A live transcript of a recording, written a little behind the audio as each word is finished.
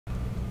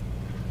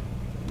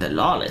The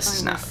lawless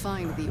is not.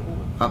 Find the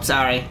orb. Oh,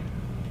 sorry.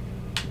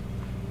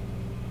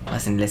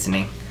 Wasn't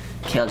listening.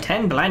 Kill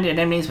 10 blinded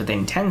enemies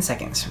within 10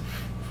 seconds.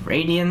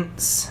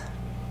 Radiance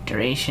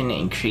duration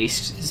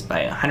increases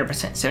by 100%.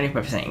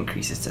 75%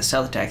 increases to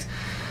stealth attacks.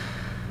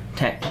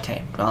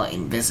 While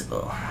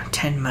invisible.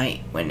 10 might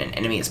when an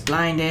enemy is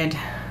blinded.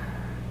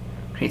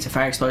 Creates a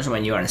fire explosion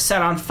when you are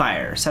set on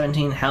fire.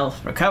 17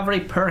 health recovery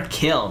per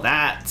kill.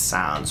 That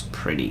sounds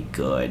pretty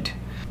good.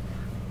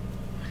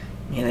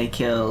 Melee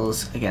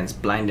kills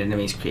against blinded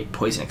enemies create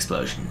poison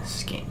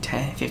explosions. Gain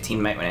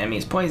 15 might when an enemy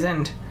is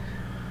poisoned.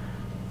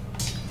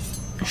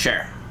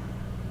 Sure.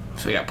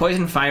 So we got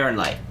poison, fire, and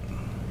light.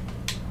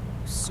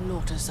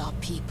 Slaughters our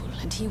people,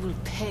 and he will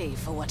pay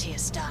for what he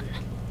has done.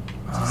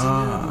 It is a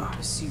noble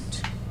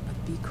pursuit,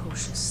 but be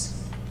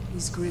cautious.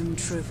 These grim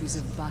trophies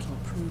of battle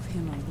prove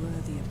him a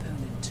worthy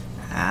opponent.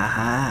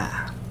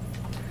 Aha.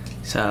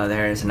 So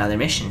there's another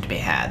mission to be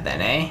had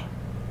then, eh?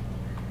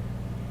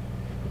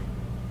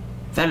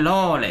 The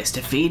Lawless.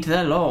 Defeat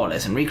the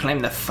Lawless and reclaim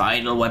the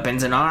final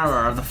weapons and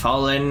armor of the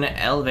fallen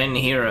elven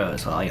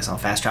heroes. Well, I guess I'll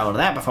fast travel to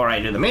that before I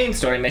do the main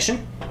story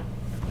mission.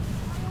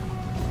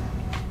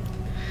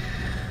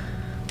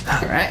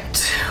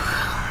 Alright.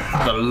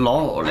 The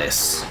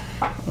Lawless.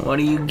 What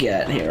do you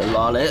get here,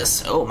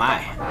 Lawless? Oh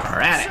my.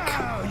 Erratic.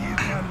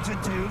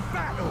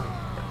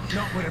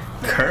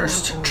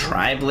 Cursed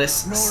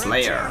Tribeless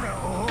Slayer.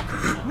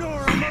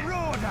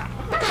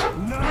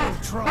 No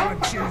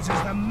tribe chooses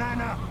the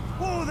manner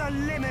or the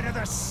limit of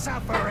the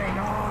suffering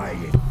I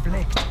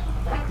inflict.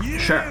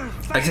 Sure,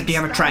 except you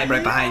have a tribe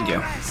right behind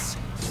you.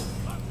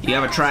 You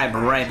have a tribe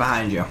right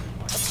behind you.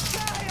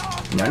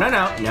 No, no,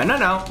 no, no, no,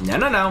 no, no,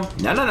 no, no, no,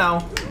 no,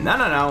 no, no,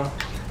 no, no,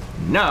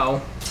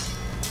 no.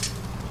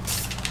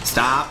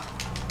 Stop.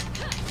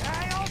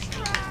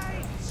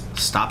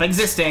 Stop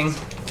existing.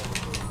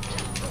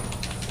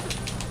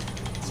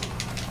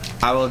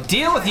 I will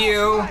deal with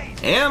you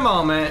in a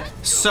moment,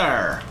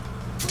 sir.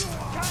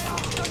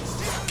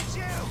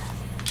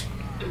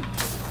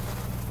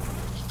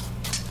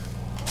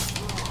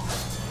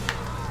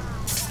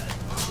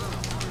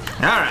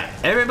 Alright,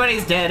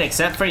 everybody's dead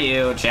except for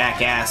you,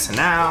 jackass.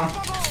 Now.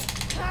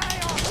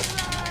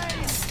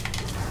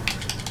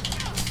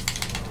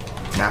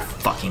 Ah,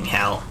 fucking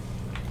hell.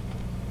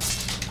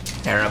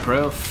 Arrow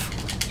proof.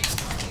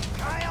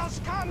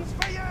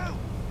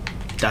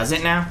 Does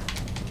it now?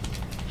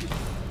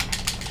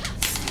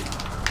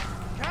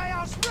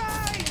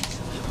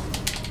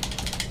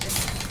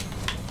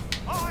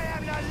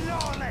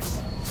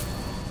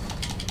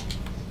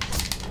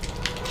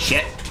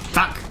 Shit.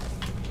 Fuck.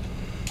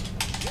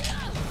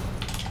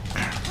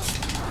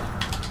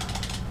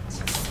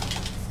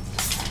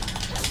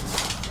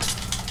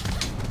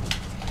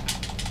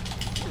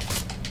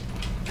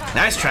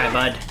 Nice try,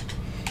 bud.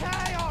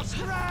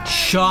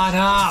 Shut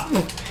up!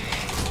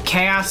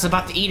 Chaos is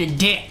about to eat a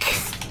dick.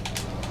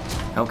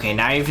 Okay,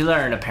 now you've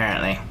learned,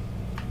 apparently.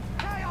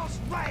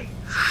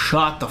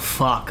 Shut the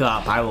fuck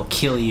up. I will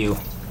kill you.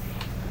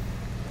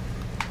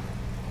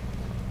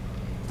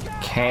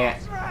 Can't.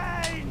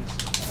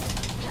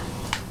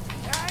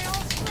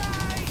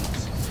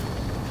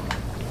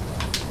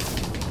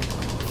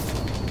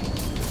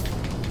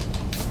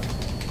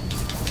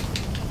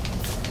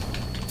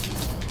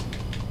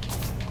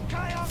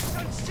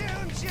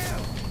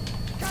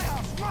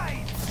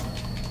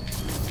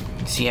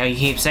 See how you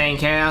keep saying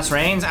chaos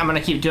reigns? I'm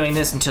gonna keep doing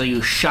this until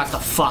you shut the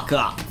fuck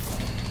up.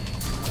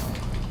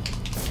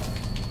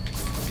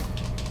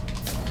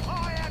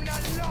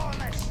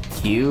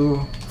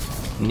 You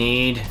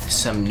need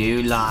some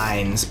new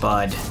lines,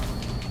 bud.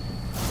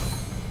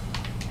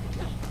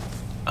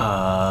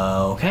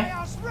 Okay.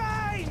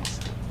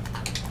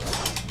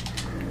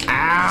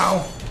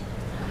 Ow!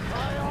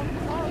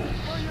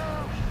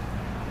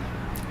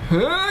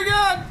 Oh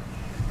god!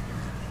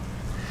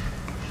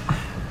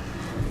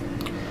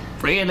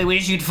 Really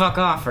wish you'd fuck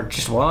off for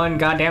just one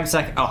goddamn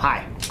second. Oh,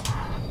 hi.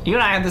 You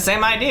and I had the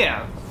same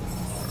idea.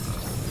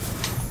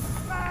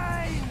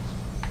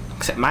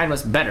 Except mine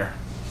was better.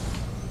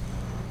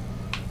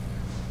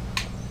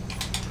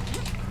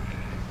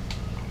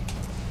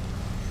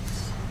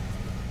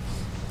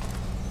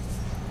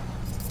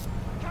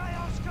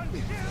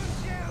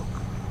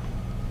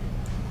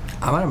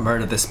 I'm gonna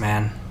murder this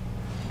man.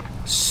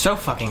 So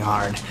fucking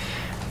hard.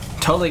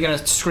 Totally gonna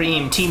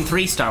scream Team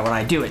 3-star when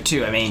I do it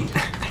too, I mean.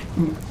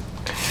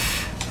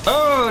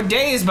 Oh,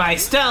 dazed by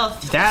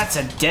stealth. That's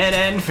a dead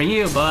end for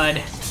you,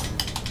 bud.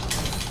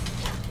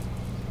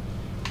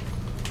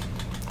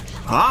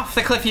 Off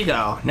the cliff you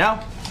go. No?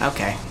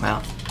 Okay,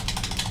 well.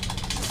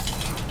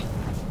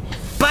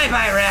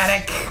 Bye-bye,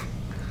 Radic.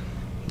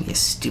 You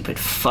stupid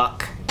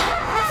fuck.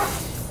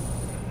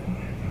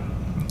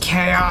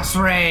 Chaos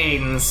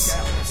reigns.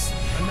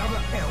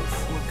 Another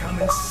elf will come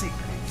and seek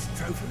these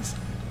trophies.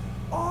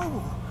 I will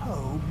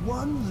hold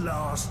one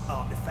last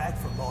artifact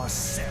for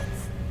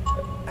myself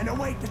and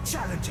await the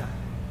challenger.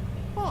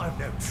 I have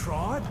no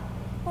tribe.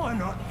 I'm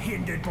not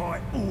hindered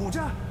by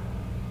order.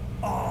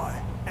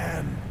 I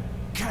am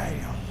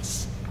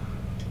chaos.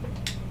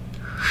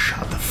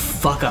 Shut the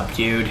fuck up,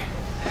 dude.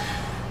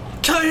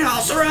 My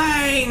house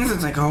reigns!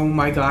 It's like, oh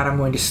my god, I'm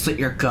going to slit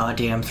your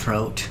goddamn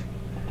throat.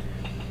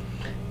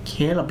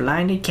 Kill a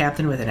blinded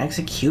captain with an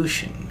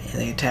execution.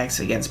 Melee attacks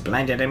against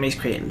blinded enemies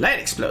create light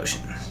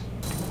explosions.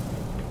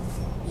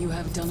 You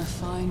have done a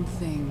fine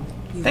thing.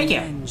 You've Thank you.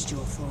 avenged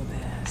your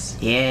forebears.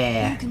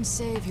 Yeah. You can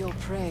save your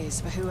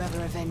praise for whoever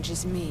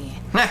avenges me,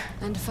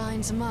 and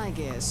finds my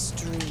gears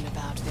strewn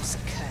about this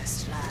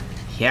cursed land.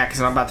 Yeah,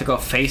 because I'm about to go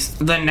face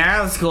the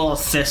Nazgul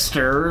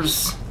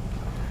sisters.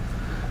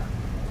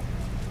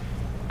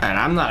 And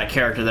I'm not a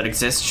character that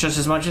exists just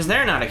as much as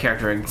they're not a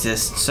character that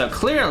exists. So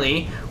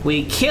clearly,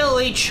 we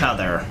kill each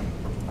other.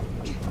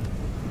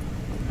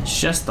 It's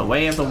just the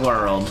way of the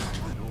world.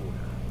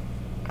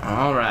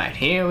 Alright,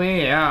 here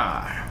we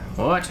are.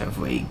 What have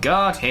we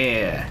got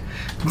here?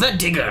 The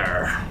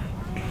Digger.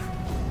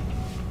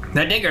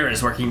 The Digger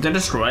is working to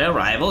destroy a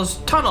rival's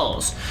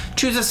tunnels.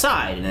 Choose a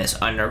side in this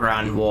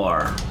underground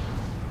war.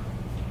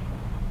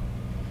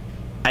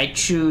 I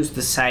choose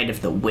the side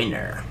of the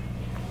winner.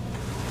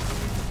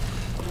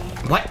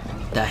 What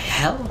the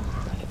hell?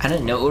 I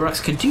didn't know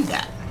Uruks could do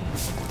that.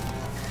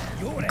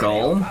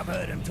 Goal? I've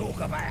heard him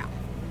talk about.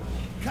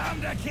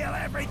 Come to kill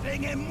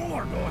everything in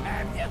Mordor,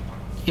 have you?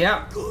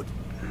 Yep. Good.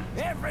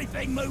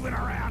 Everything moving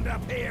around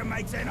up here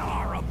makes an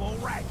horrible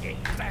racket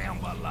down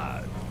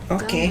below.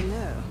 Okay. Down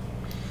below.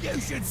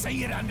 You should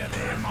see it under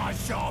there, my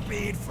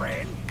sharp-eared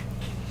friend.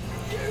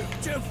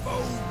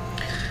 Beautiful.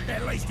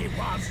 At least it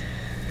was.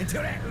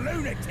 Until that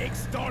lunatic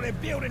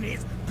started building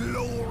his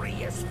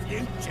glorious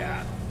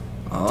future.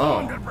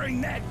 Time to Oh. bring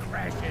that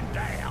crashing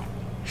down.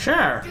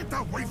 Sure. Get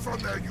away from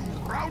there, you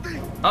rowdy!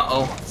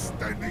 Uh-oh. You're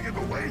standing in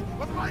the way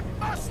of my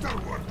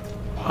masterwork!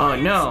 Oh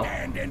no.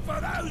 Standing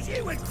for those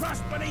you would crush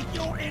beneath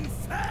your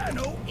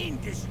infernal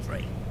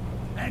industry.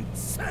 And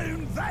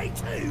soon they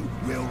too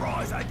will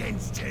rise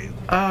against you.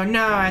 Oh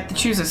no, I have to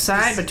choose a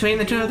side between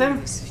the two of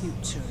them? This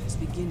future is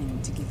beginning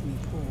to give me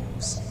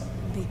pause.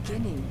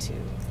 Beginning to.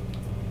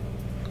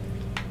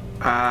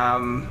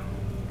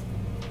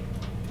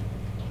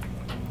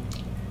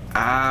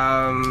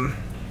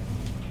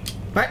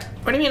 What?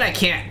 What do you mean I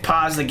can't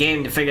pause the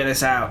game to figure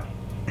this out?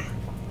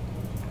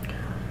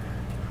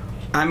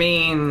 I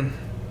mean...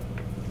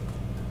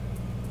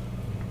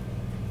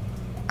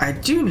 I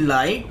do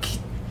like...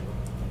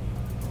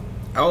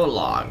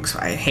 Ologs.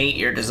 I hate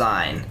your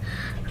design.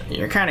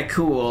 You're kind of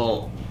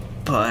cool,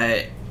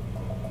 but...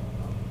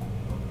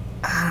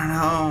 I don't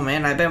know,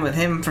 man. I've been with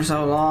him for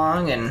so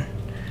long, and...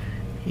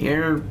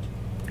 You're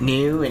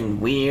new and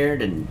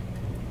weird and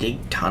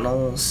dig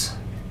tunnels.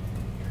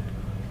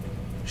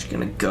 Just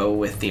gonna go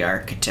with the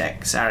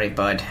architect. Sorry,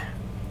 bud.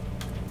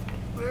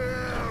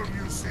 There,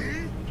 you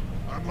see?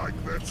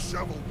 Unlike that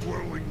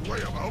shovel-twirling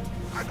layabout,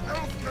 an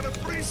elf can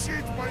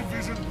appreciate my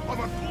vision of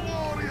a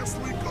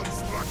gloriously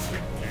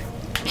constructed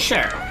king. Sure.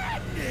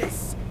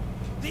 Madness!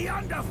 The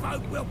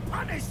underfolk will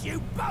punish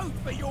you both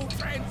for your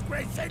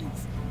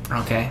transgressions.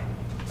 Okay.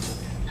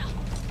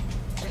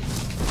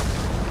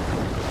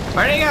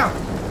 Where'd he go?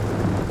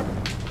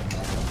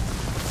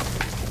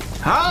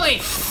 Holy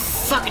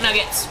fuck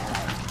nuggets!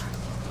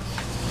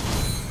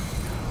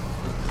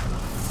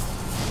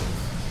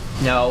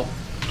 No.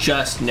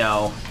 Just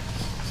no.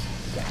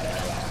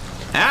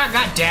 Ah,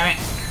 god damn it.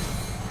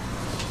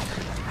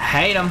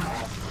 Hate him.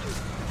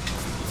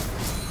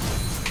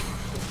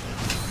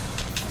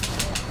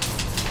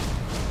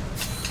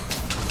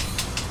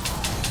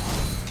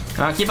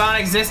 Gonna keep on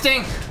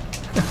existing?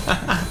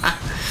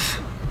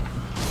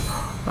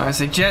 I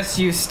suggest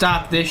you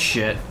stop this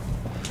shit.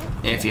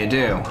 If you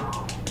do.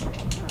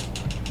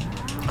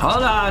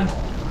 Hold on.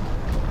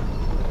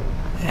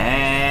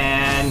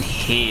 And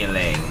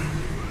healing.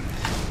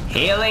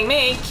 Healing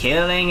me,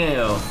 killing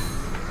you.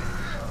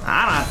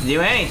 I don't have to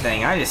do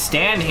anything. I just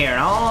stand here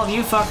and all of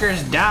you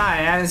fuckers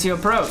die as you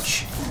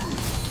approach.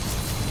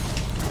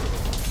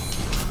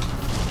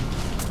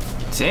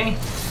 See?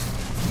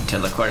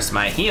 Until of course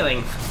my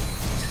healing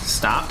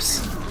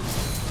stops.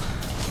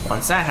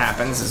 Once that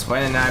happens is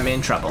when I'm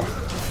in trouble.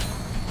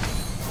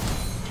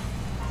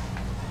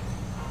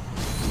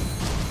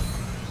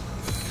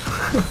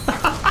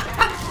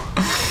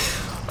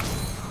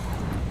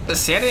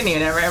 See, I didn't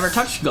even ever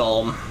touch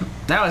Golem.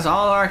 That was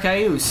all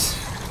Arceus.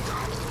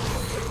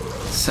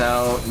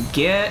 So,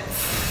 get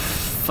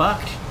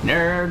fucked,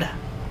 nerd.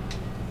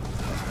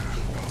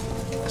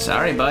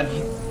 Sorry, bud.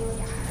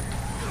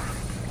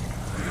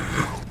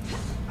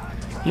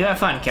 You have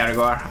fun,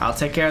 Caragor. I'll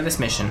take care of this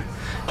mission.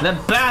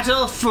 The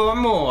battle for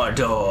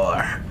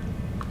Mordor.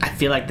 I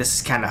feel like this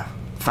is kind of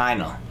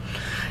final.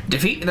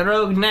 Defeat the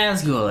rogue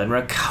Nazgul and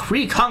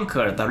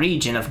reconquer the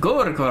region of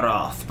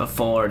Gorgoroth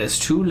before it is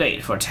too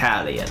late for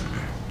Talion.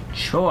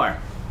 Sure.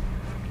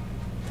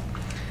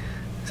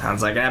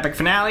 Sounds like an epic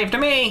finale to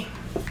me.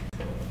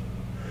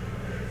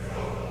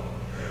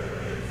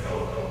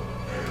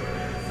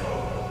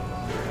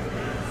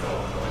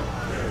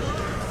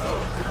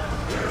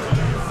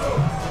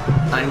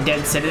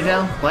 Undead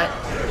Citadel? What?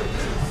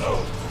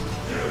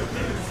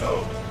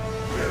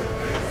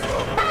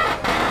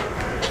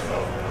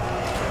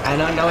 I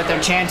don't know what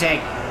they're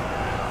chanting.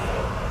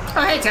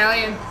 Oh, hey,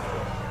 Talion.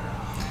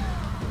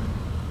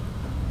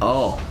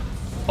 Oh.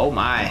 Oh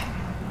my.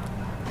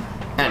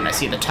 And I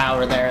see the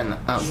tower there and the,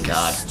 oh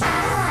god.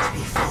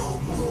 Before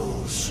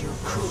walls you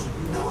could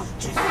not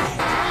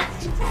defend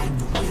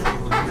and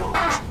will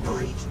not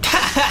break.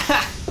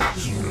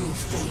 You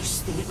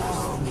face the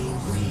army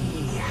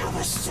we have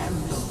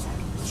assembled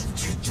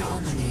to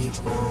dominate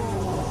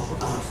all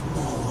of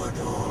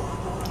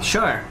Mordor.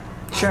 Sure,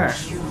 sure.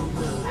 You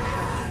will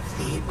have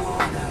the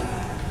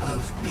honor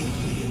of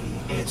being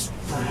its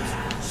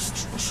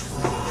first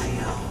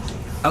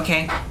triumph.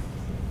 Okay.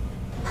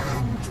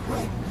 And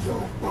when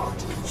your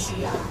bodies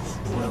lie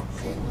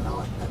broken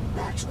on the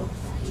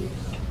battlefield,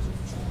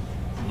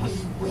 we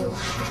will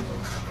hang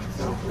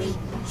the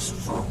rings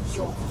from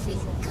your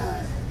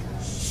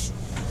fingers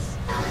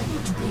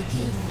and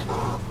begin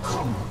our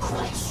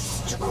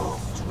conquest of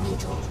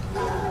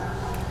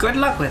Middle-earth. Good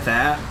luck with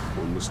that.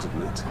 One must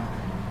admit,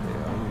 they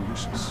are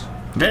ambitious.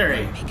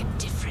 Very. Make a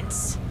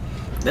difference.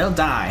 They'll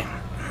die.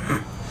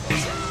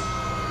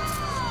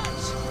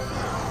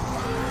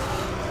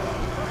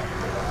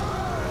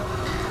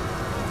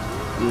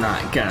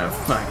 Not gonna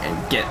fucking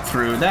get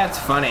through. That's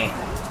funny.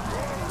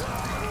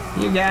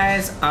 You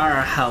guys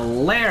are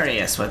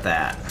hilarious with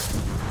that.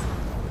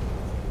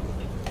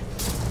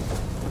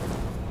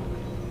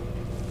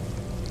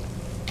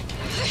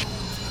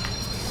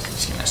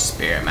 Just gonna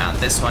spear mount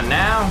this one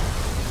now.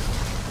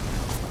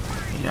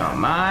 If you don't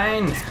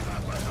mind.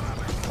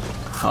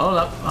 Hold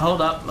up,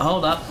 hold up,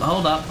 hold up,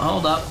 hold up,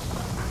 hold up.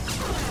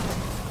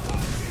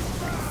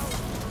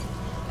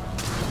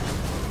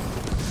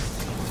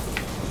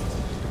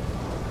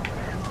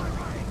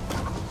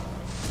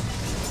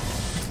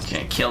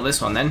 Okay, kill this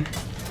one then.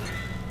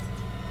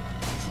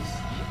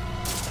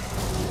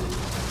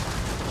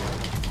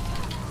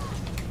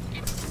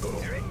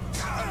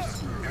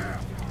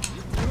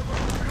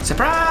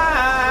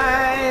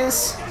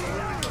 Surprise!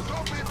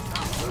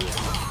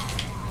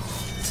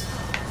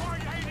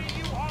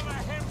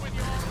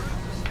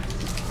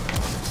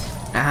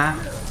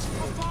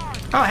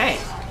 Oh, hey.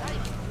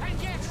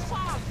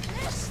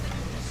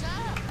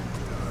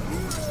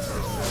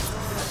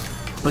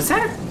 Was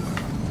that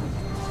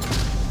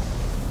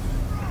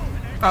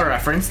a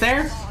reference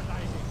there?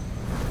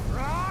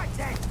 Right,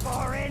 that's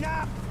far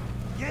enough.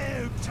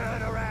 You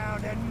turn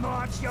around and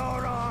march your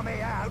army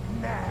out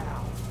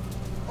now,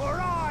 or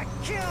I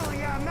kill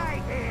your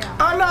mate here.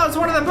 Oh no, it's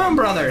one of the Boom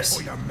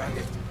Brothers.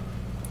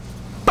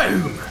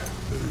 Boom.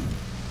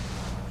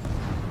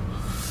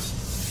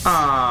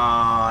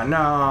 Oh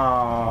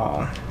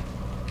no.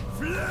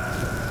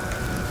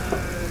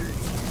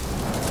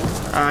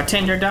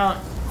 Tinder,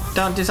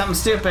 don't do something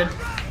stupid.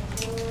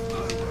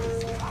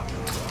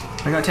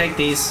 I'm gonna take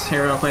these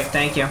here real quick,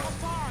 thank you.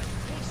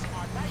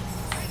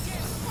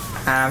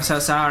 I'm so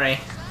sorry.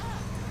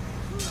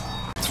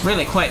 It's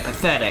really quite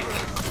pathetic.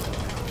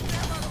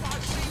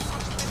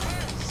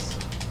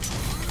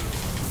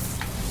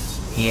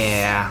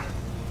 Yeah.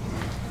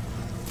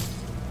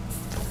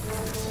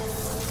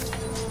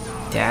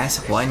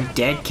 That's one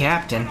dead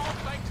captain.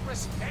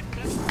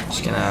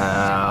 Just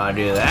gonna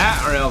do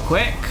that real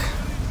quick.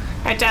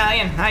 Hey,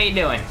 Talion, how you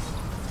doing?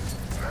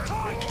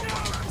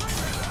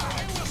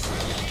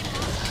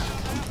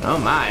 Oh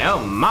my, oh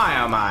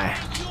my, oh my.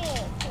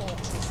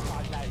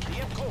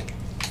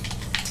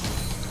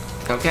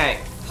 Okay.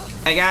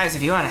 Hey guys,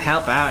 if you want to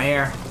help out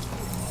here,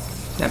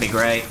 that'd be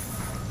great.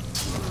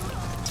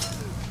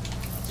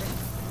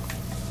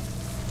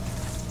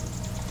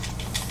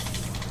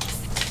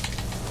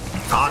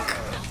 Fuck.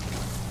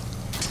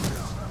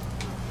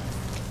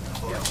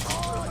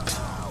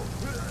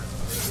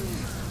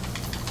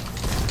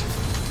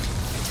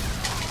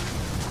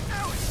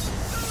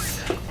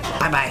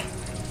 Bye-bye.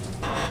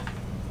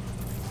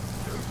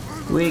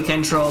 We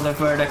control the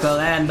vertical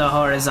and the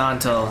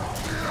horizontal.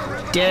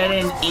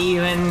 Didn't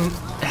even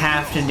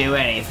have to do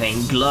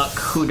anything. Look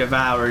who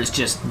devours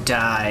just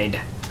died.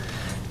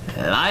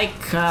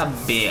 Like a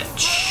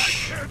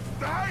bitch.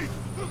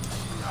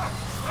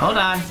 Hold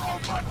on.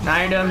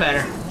 Now you're doing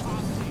better.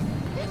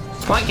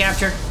 Point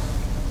captured.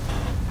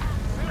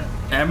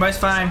 Everybody's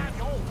fine.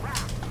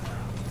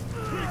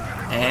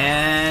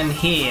 And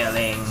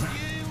healing.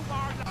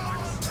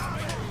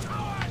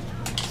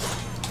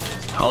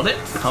 Hold it.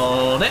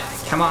 Hold it.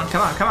 Come on,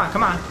 come on, come on,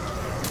 come on.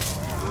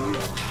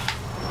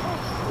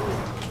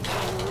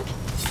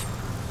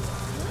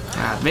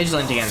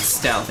 Vigilant against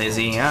stealth, is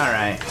he?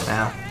 Alright,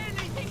 well.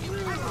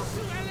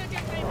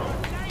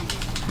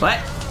 What?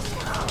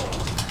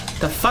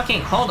 The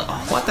fucking, hold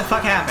on. What the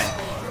fuck happened?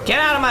 Get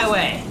out of my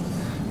way.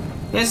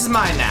 This is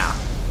mine now.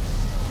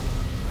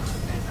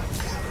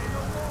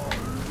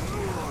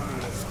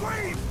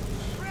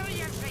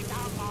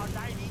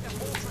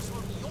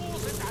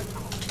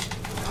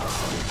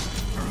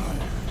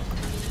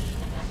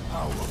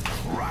 I will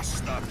crush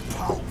the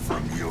pulp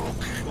from your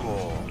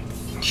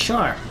core.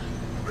 Sure.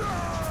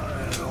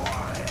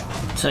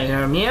 So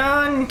you're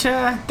immune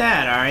to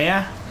that, are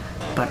ya?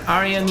 But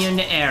are you immune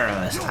to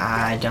arrows?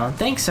 I don't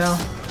think so.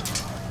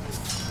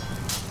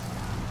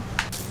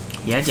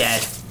 You're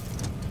dead.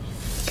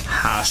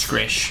 Ha,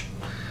 Skrish.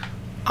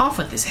 Off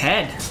with his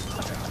head.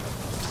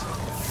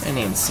 Didn't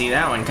even see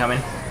that one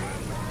coming.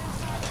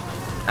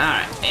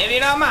 Alright, if you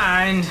don't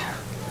mind,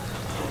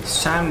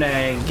 it's time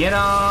to get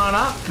on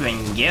up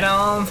and get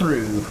on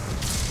through.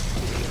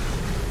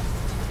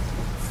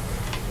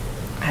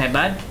 Hey,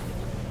 bud.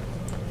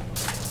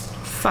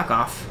 Fuck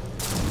off.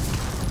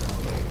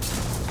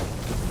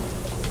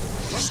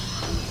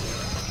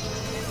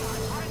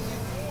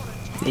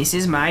 This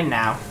is mine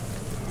now.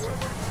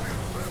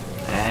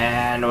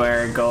 And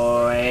we're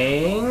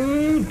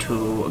going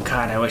to...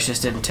 God, I wish this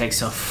didn't take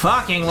so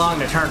fucking long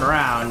to turn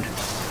around.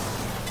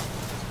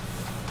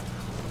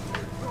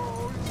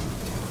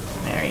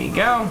 There you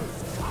go.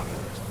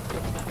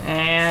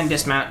 And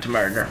dismount to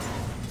murder.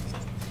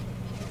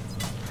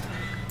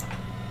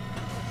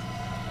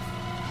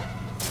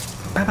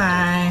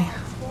 Bye-bye.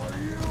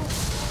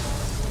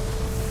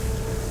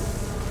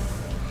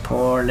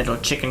 Poor little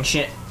chicken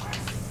shit.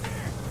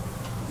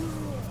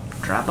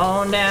 Drop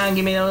on down,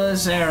 give me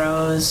those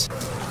arrows.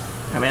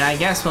 I mean, I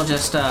guess we'll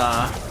just, do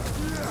that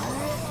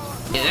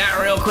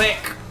real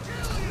quick.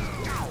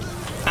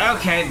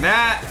 Okay,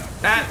 that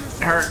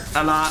hurt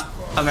a lot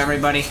of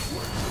everybody.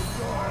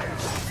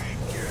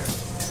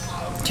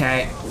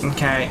 Okay,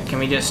 can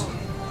we just...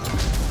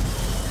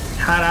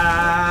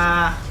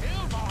 Ta-da!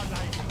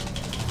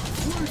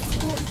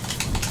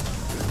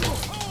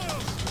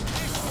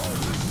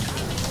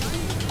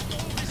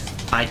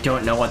 I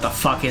don't know what the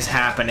fuck is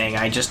happening.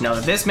 I just know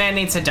that this man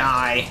needs to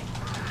die.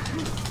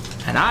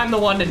 And I'm the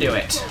one to do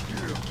it.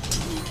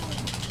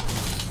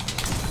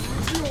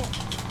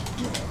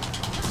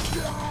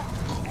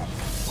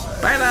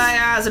 Bye-bye,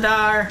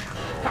 Azadar.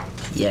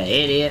 You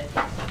idiot.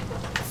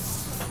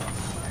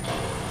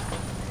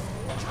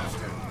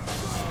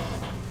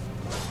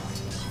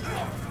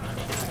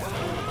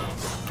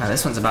 Now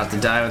this one's about to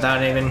die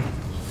without even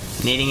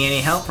needing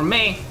any help from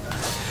me.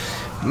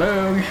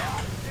 Moog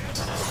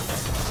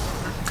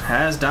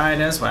has died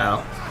as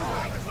well.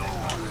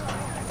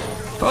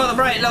 For the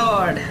Bright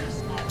Lord!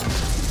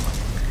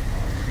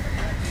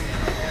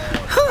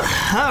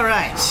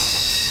 Alright.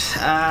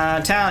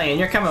 Talion,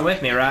 you're coming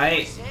with me,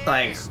 right?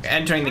 Like,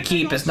 entering the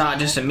keep is not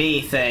just a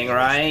me thing,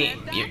 right?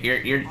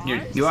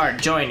 You are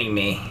joining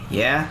me,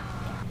 yeah?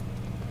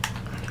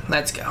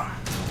 Let's go.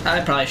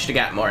 I probably should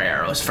have got more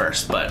arrows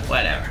first, but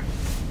whatever.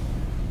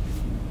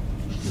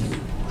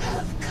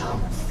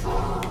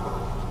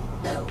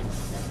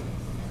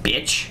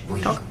 Bitch.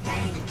 We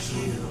thank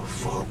you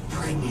for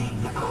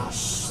bringing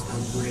us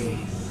the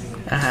ring.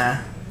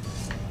 Uh-huh.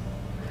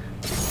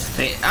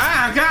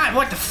 Ah, God,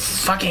 what the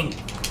fucking...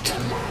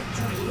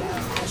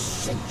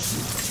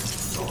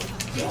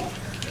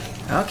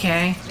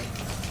 Okay.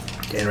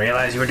 Didn't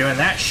realize you were doing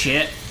that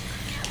shit.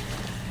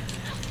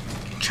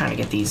 Trying to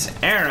get these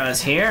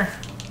arrows here.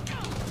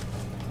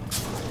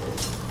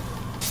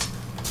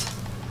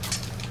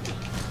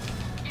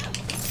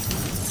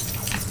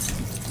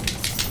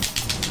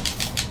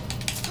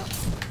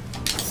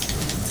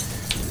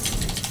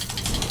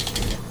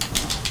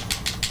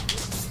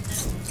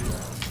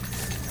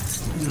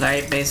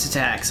 Light base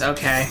attacks,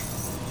 okay.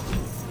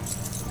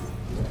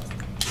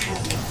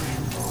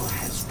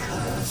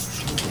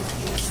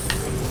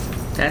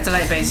 That's a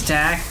light base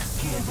attack.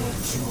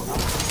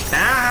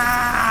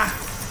 Ah!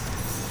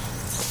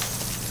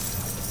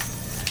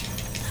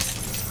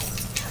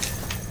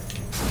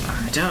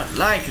 I don't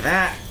like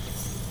that.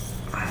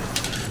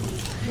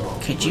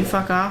 Could you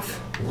fuck off?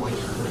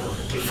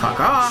 Fuck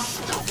off!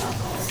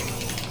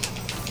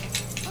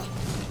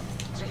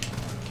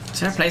 Is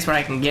there a place where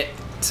I can get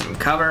some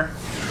cover?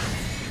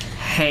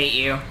 Hate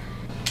you.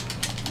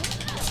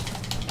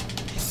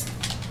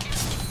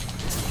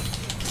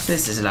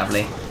 This is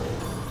lovely.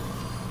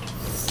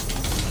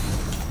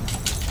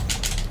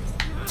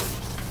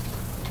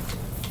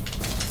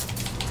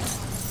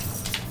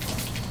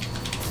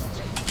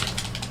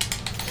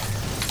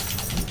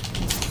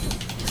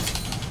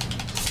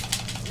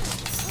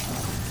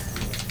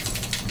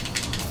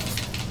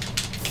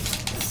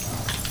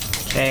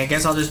 Okay, I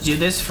guess I'll just do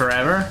this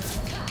forever.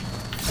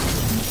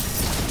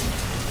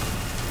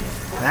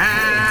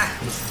 Ah!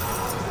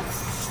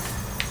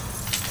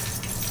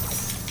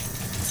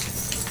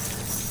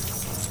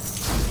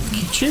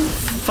 Could you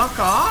fuck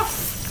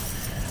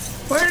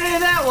off? Where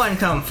did that one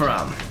come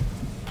from?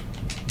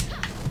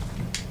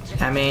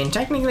 I mean,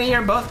 technically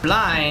you're both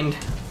blind.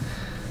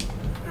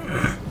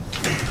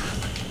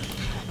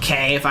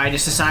 Okay, if I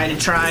just decide to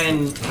try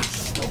and...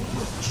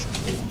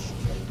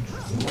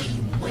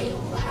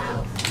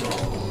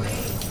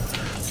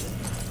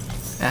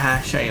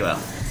 sure you will.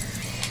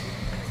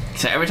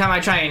 So every time I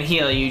try and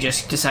heal, you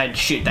just decide to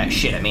shoot that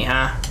shit at me,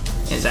 huh?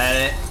 Is that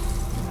it?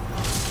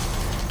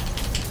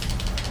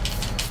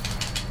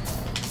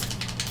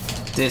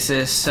 This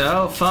is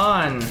so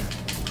fun.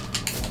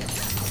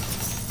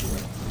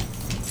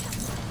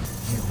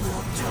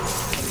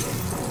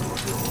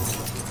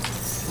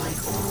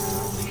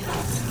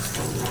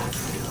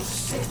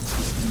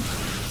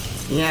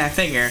 Yeah, I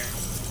figured.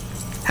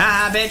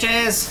 Haha,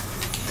 bitches!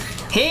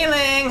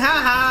 Healing,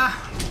 haha!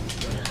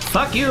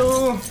 Fuck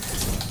you!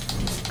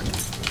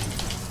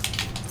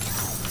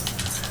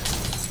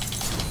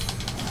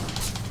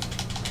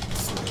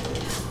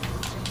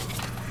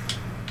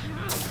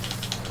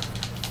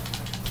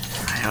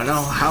 don't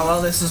know how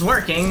well this is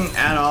working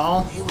at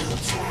all.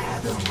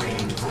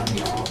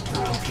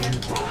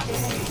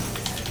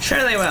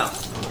 Sure they will.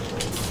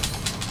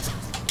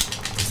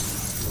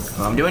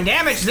 Well, I'm doing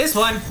damage to this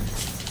one.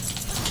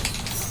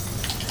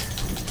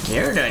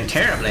 You're doing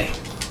terribly.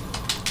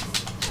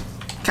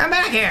 Come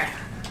back here.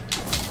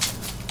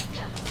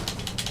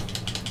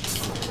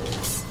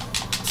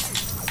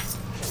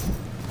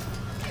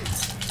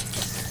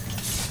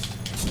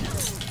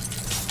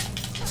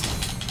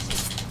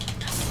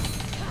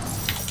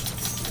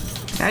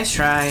 Nice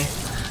try,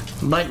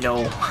 but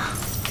no.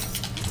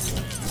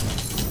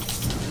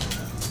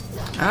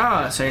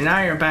 Oh, so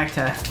now you're back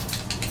to...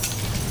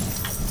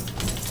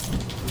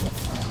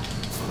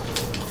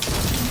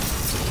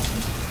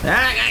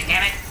 Ah, God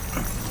damn it!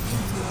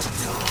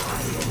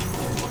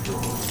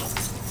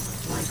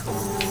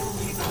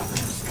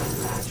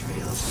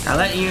 I'll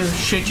let you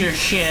shoot your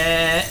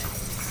shit,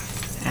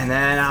 and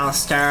then I'll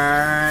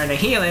start a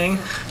healing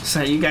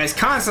so you guys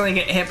constantly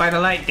get hit by the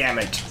light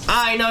damage.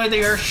 I know that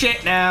you're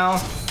shit now.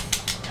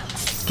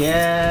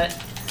 Get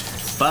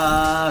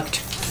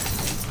fucked,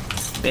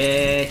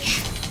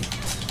 bitch.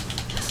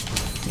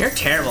 You're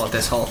terrible at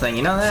this whole thing,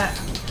 you know that?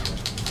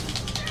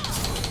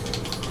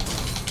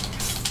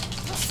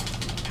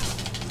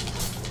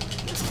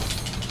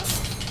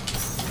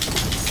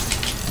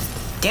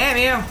 Damn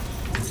you!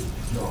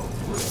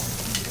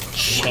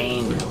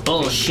 Chain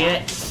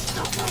bullshit.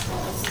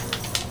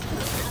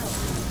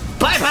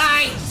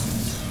 Bye-bye!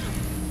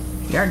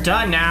 You're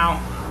done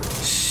now.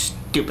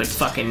 Stupid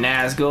fucking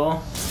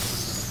Nazgul.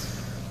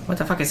 What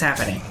the fuck is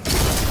happening?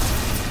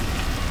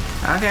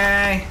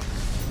 Okay.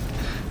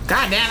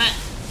 God damn it.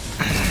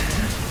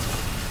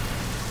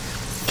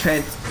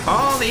 Could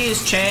all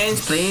these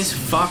chains please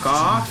fuck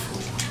off?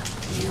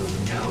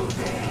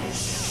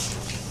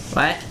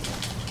 What?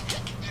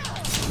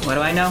 What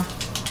do I know?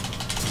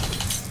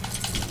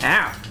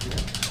 Ow.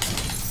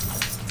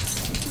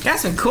 Got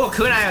some cool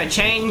kunai with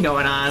chain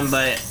going on,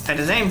 but at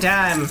the same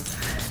time,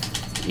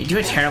 you do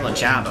a terrible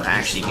job of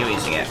actually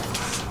using it.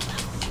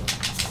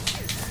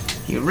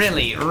 You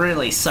really,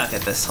 really suck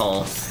at this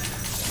whole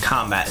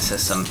combat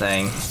system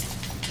thing.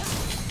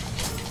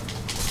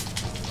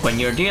 When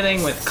you're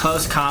dealing with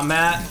close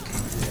combat,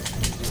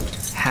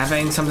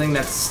 having something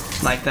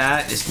that's like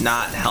that is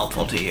not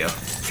helpful to you.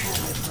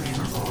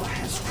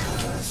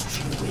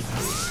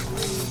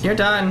 You're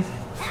done.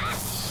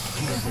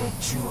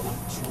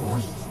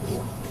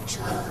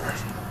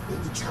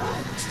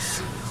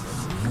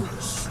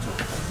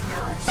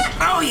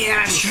 Oh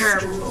yeah, sure.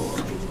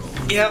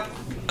 Yep,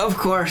 of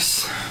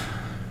course.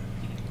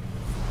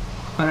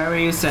 Whatever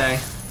you say.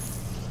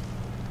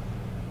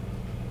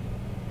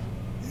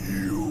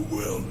 You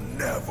will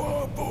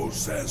never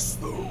possess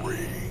the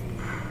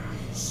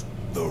rings.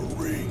 The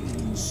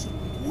rings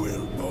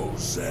will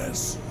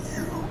possess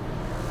you.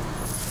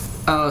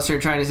 Oh, so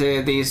you're trying to say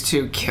that these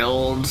two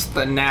killed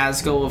the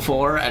Nazgul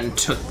before and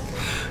took...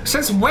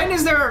 Since when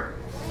is there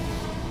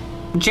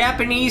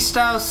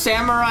Japanese-style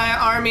samurai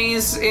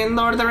armies in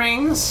Lord of the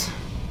Rings?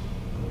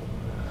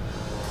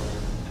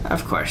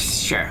 Of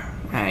course, sure.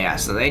 Yeah,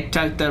 so they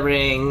took the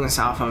rings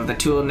off of the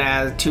two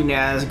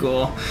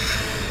Nazgul,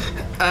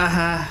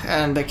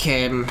 and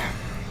became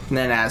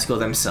the Nazgul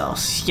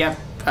themselves. Yep,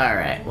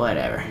 alright,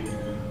 whatever.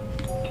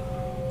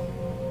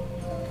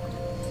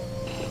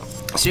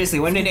 Seriously,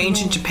 when did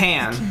ancient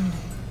Japan...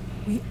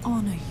 We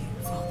honor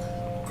you,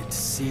 Father. It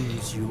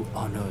seems you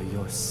honor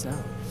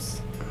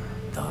yourselves.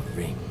 The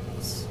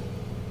rings.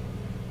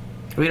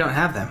 We don't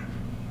have them.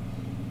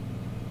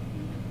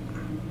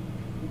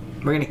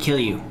 We're gonna kill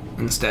you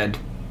instead.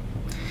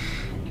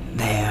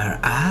 They're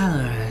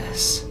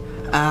ours.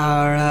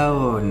 Our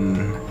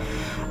own.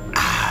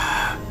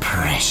 Our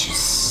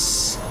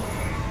precious.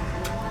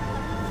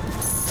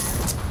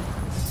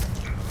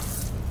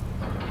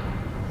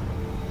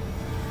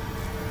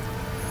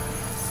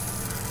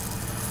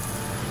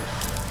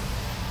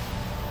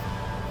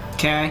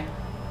 Okay.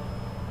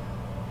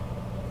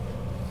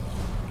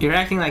 You're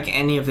acting like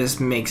any of this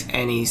makes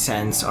any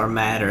sense or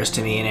matters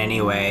to me in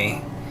any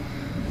way.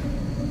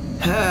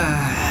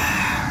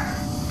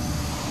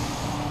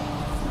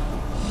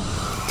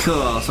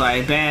 Cool, so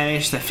I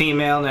banished the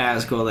female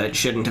Nazgul that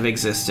shouldn't have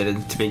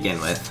existed to begin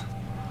with.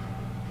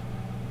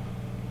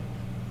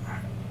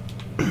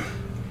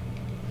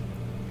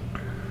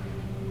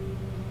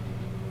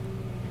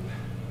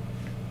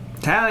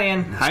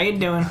 Talion, how you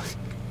doing?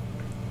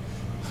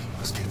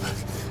 Must get back.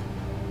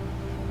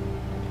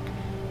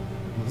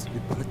 Must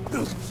get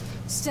back.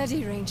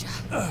 Steady, Ranger.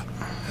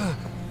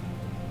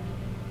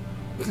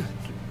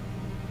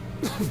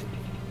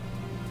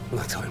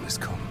 My time has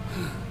come.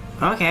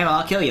 Okay, well,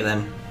 I'll kill you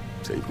then.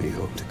 Take me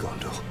home to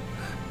Gondor.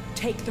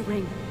 Take the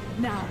ring,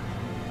 now.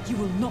 You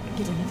will not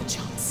get another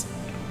chance.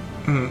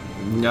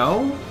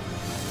 No?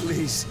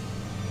 Please.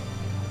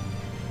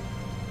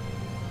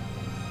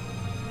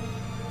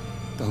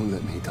 Don't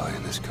let me die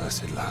in this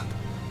cursed land.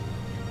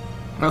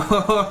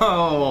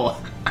 Oh!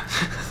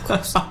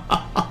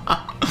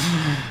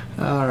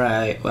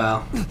 Alright,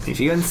 well, if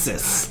you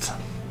insist.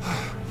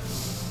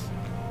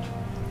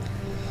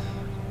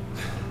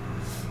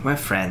 We're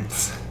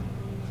friends.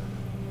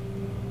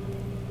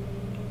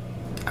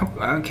 Oh,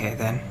 okay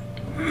then.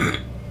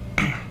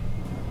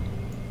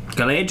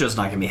 Galadriel's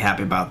not gonna be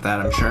happy about that,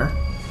 I'm sure.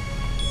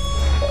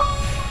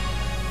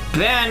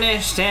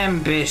 Banished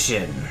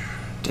ambition.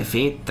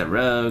 Defeat the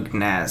rogue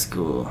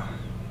Nazgul.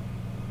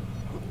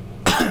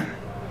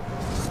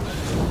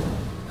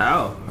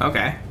 Oh,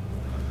 okay.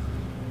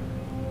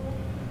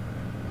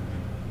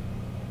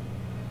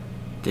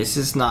 This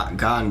is not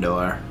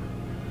Gondor.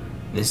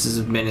 This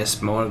is Minas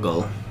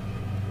Morgul.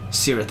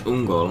 Cirith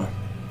Ungol.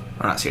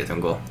 Or not Cirith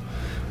Ungol,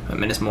 but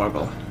Minas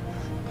Morgul.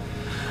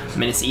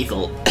 Minas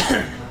Ethel.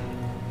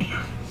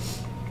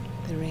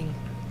 The ring.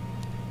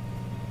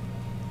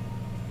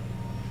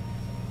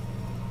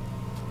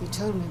 You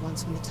told me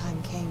once when the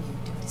time came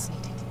you'd do as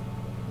needed.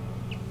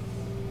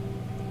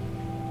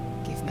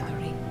 Give me the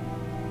ring.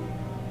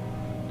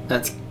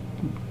 That's...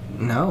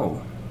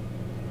 no.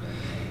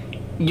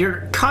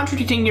 You're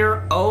contradicting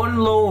your own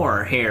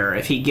lore here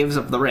if he gives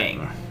up the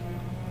ring.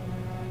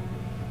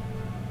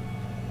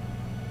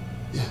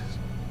 Yes.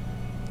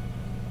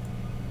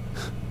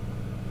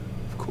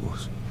 Of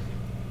course.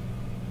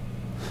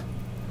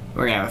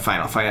 We're gonna have a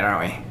final fight,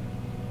 aren't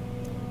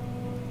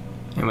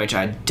we? In which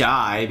I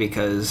die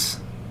because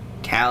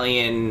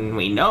Talion,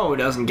 we know,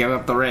 doesn't give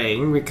up the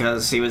ring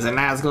because he was a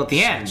Nazgul at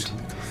the end.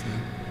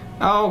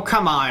 Oh,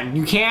 come on.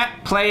 You can't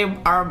play to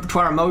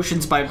our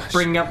emotions by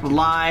bringing up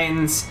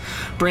lines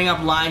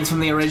from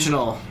the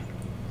original.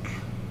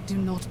 Do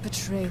not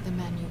betray the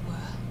man you were.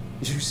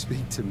 You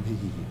speak to me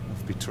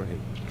of betrayal.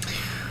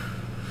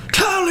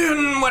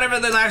 Talion, whatever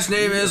the last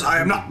name is, I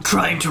am not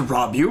trying to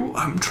rob you.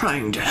 I'm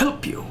trying to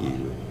help you. You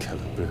and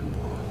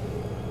Celembrimbor.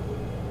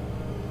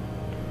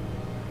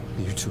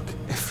 You took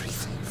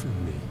everything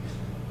from me.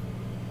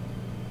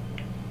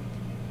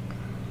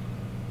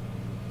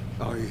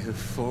 I have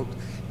fought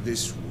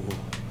this war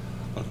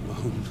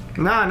alone.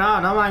 No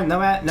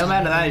matter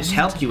that, I just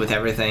helped you with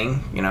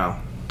everything. You know,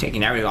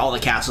 taking all the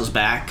castles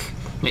back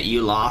that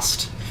you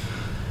lost.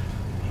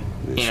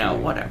 You know,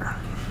 whatever.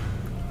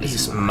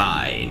 It's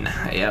mine.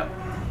 Yep.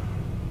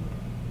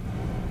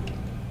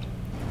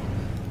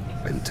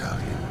 And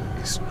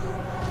Talion is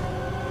known.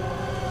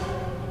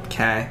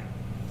 Okay.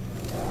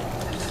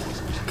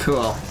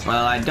 Cool.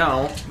 Well, I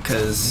don't,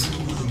 because...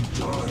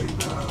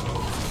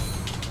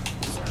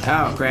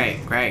 oh, great.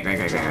 I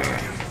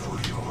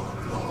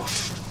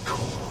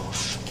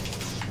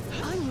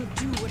will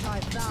do what I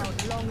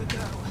vowed long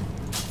ago.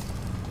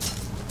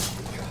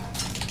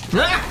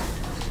 Ah!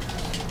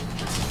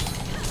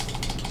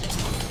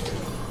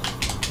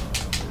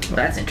 Well,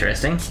 that's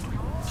interesting.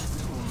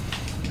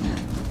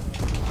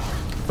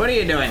 What are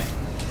you doing?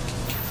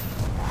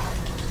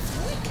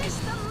 Witness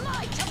the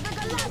might of the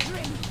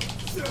Galadriel.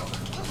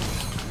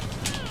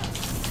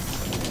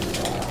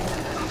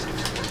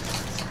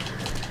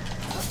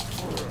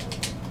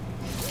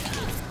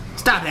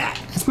 Stop that!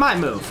 It's my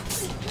move.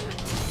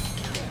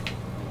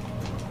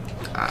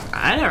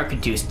 I never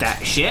could do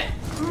that shit.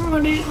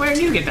 Where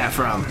did you get that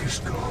from?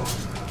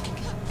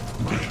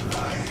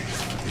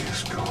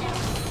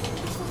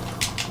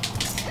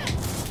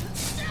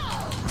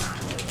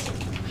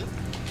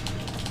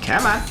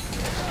 Come on.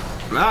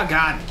 Oh,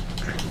 God.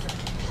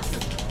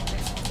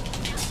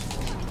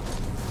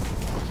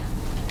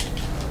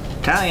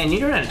 Talion,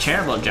 you're doing a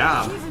terrible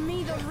job. Give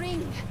me the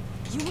ring.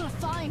 You will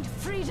find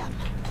freedom.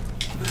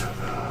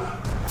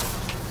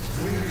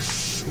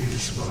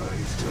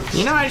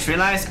 You know, I just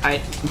realized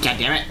God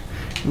damn it.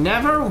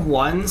 Never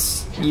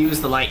once use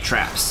the light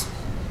traps.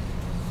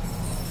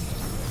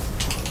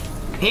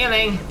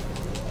 Healing.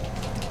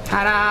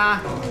 Ta-da!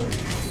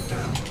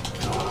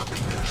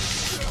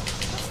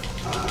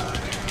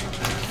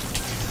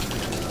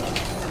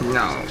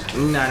 No.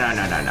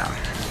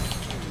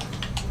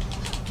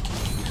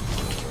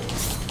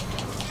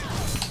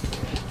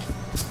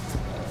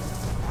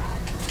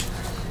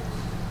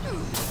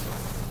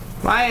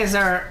 Why is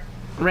there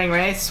ring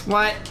race?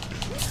 What?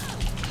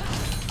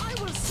 I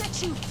will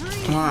set you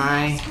free.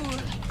 Why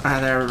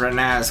are there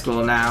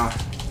Nazgul now?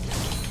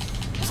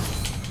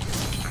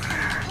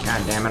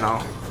 God damn it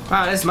all.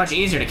 Wow, it's much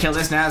easier to kill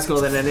this Nazgul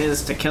than it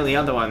is to kill the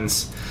other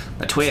ones.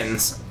 The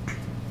twins.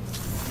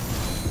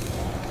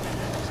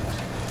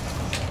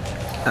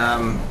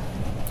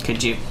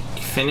 Could you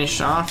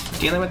finish off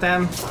dealing with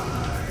them?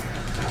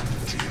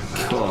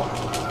 Cool.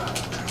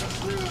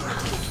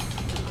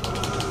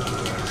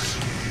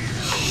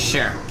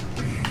 Sure.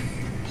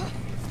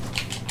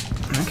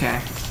 Okay.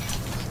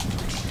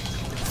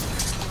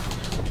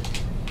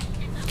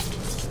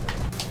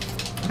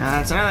 Now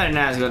that's another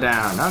Nazgul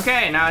down.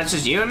 Okay, now it's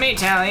just you and me,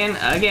 Talion,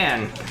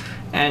 again.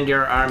 And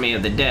your army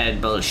of the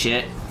dead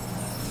bullshit.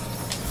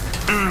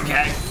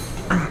 Okay.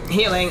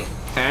 Healing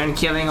and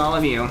killing all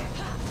of you.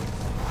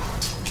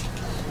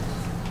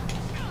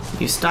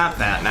 You stop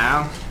that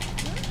now.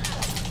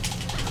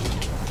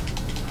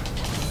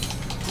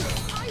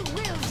 I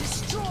will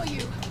destroy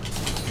you.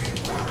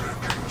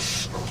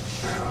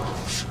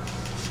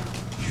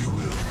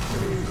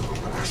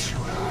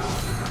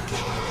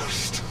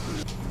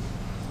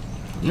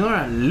 You're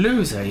a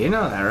loser, you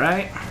know that,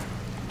 right?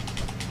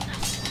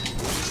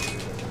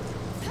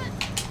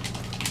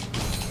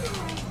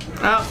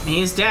 Oh,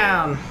 he's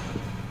down.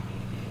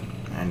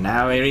 And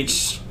now we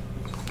reach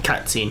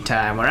cutscene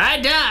time where I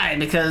die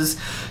because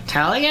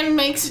Talion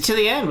makes it to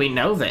the end. We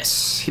know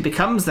this. He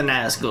becomes the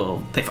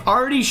Nazgul. They've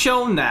already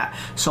shown that.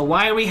 So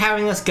why are we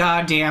having this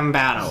goddamn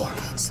battle?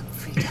 Some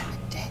freedom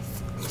and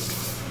death.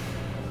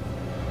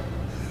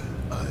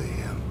 I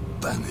am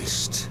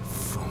banished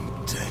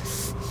from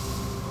death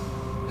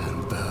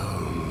and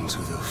bound to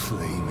the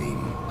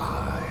flaming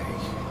eye.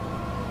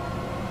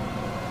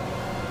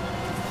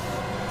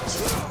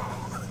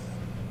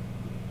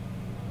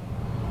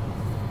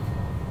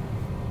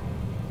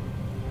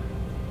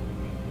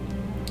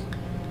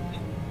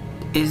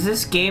 Is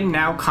this game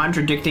now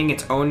contradicting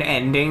its own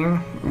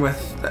ending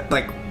with,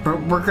 like,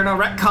 we're gonna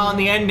retcon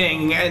the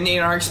ending in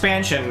our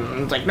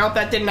expansion? It's like, nope,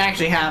 that didn't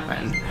actually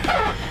happen.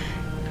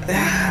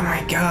 Oh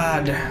my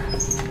god.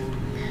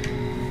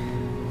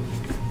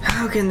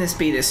 How can this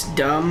be this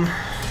dumb?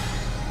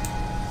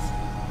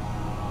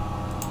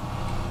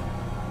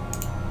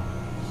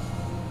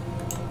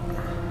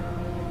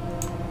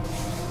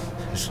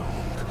 As long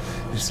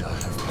as I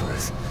have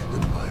breath in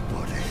my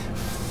body,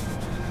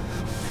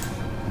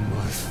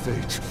 my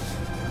fate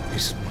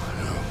is my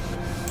own.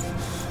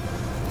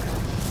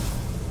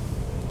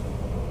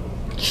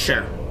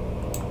 Sure.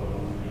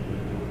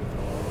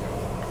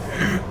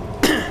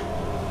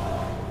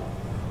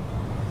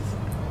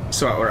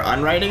 So what, we're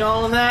unwriting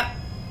all of that?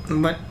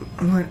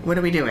 What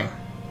are we doing?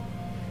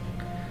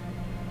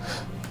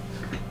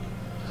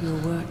 Your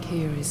work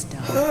here is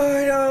done.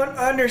 I don't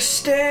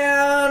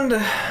understand. You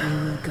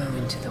will go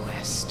into the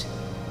West.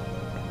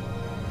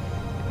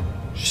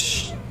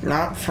 Shh,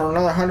 not for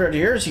another 100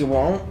 years you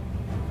won't.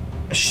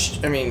 Shh,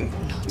 I mean,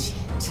 Not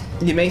yet.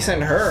 you may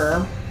send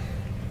her.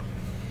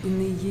 In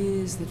the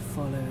years that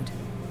followed,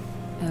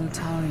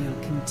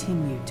 Eltariel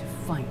continued to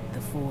fight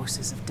the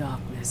forces of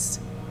darkness.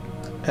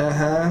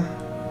 Uh-huh.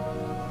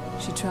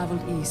 She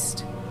traveled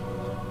east,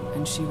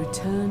 and she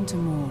returned to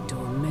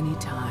Mordor many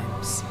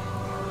times.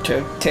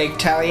 To take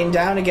Talion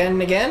down again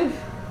and again?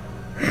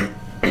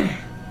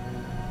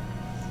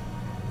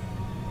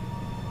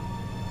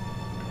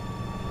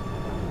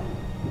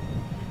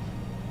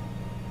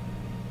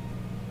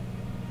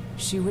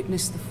 She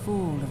witnessed the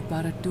fall of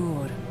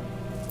Barad-dûr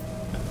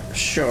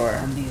Sure.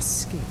 and the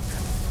escape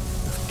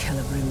of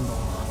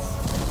Celembrimbor.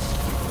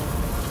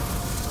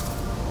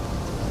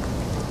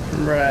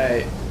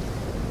 Right.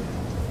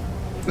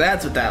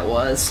 That's what that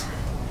was.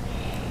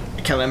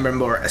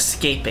 Celembrimbor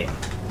escaping.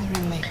 The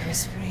Ringmaker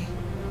is free.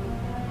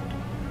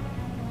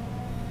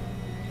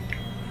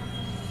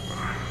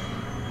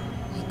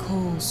 He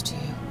calls to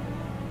you.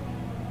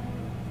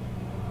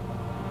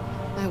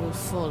 I will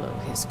follow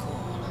his call.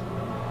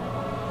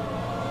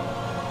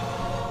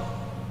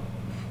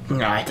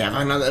 I have to have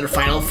another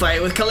final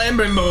fight with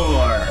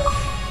Celembrimbor.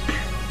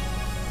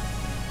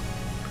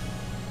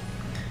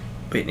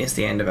 Witness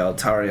the end of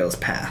Eltariel's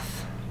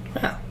path.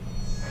 Well.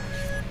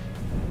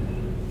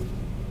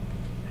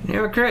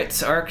 New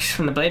recruits, orcs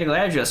from the Blade of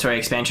Galadriel story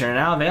expansion are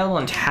now available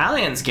in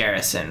Talion's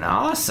garrison.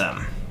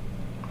 Awesome.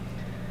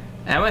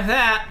 And with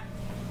that,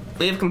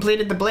 we have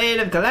completed the Blade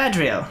of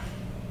Galadriel.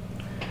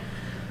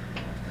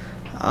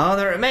 All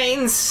that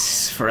remains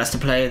is for us to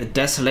play the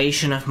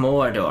Desolation of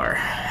Mordor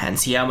and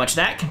see how much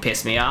that can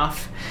piss me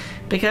off.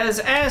 Because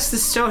as the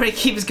story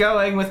keeps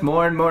going with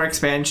more and more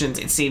expansions,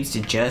 it seems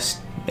to just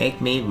make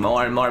me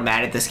more and more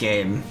mad at this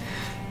game.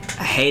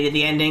 I hated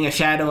the ending of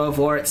Shadow of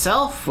War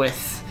itself,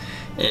 with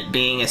it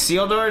being a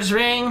Isildur's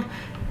ring,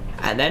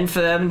 and then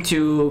for them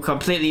to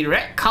completely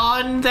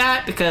retcon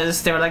that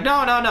because they were like, no,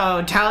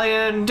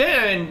 Talion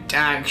didn't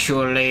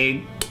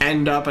actually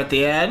end up at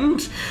the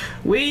end.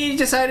 We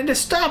decided to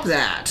stop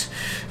that.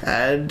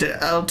 And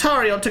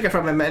Eltariel took it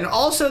from him, and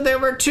also there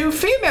were 2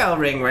 female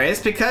ring wraiths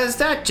because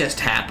that just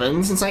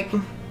happens. It's like...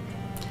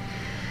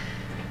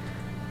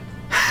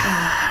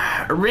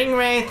 ring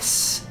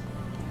wraiths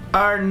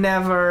are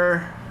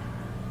never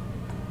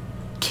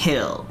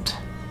killed.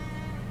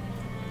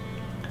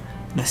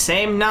 The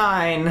same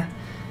 9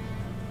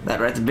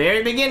 that are at the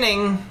very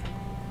beginning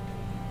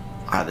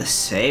are the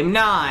same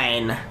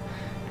 9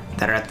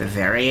 that are at the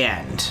very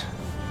end.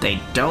 They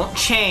don't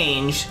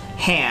change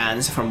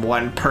hands from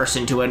one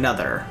person to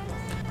another.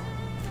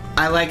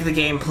 I like the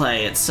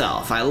gameplay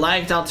itself. I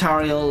liked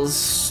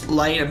Eltariel's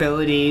light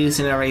abilities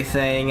and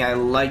everything. I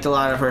liked a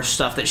lot of her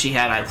stuff that she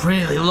had. I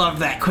really loved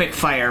that quick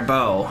fire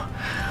bow.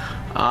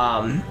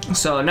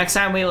 So next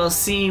time we will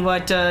see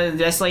what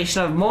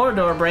Desolation of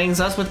Mordor brings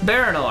us with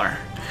Baranor.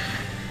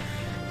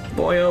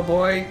 Boy oh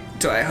boy,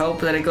 do I hope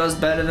that it goes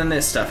better than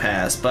this stuff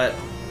has. But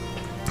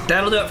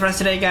that'll do it for us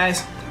today,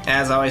 guys.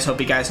 As always,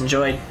 hope you guys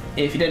enjoyed.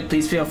 If you did,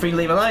 please feel free to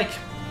leave a like.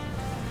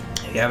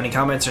 If you have any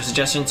comments or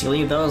suggestions, you can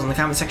leave those in the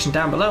comment section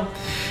down below.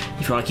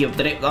 If you want to keep up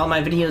to date with all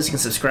my videos, you can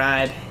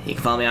subscribe. You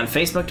can follow me on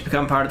Facebook to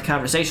become part of the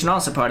conversation,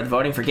 also part of the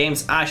voting for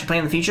games I should play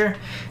in the future.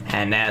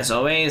 And as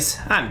always,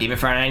 I'm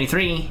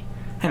DemonFire93,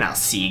 and I'll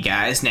see you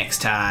guys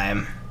next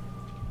time.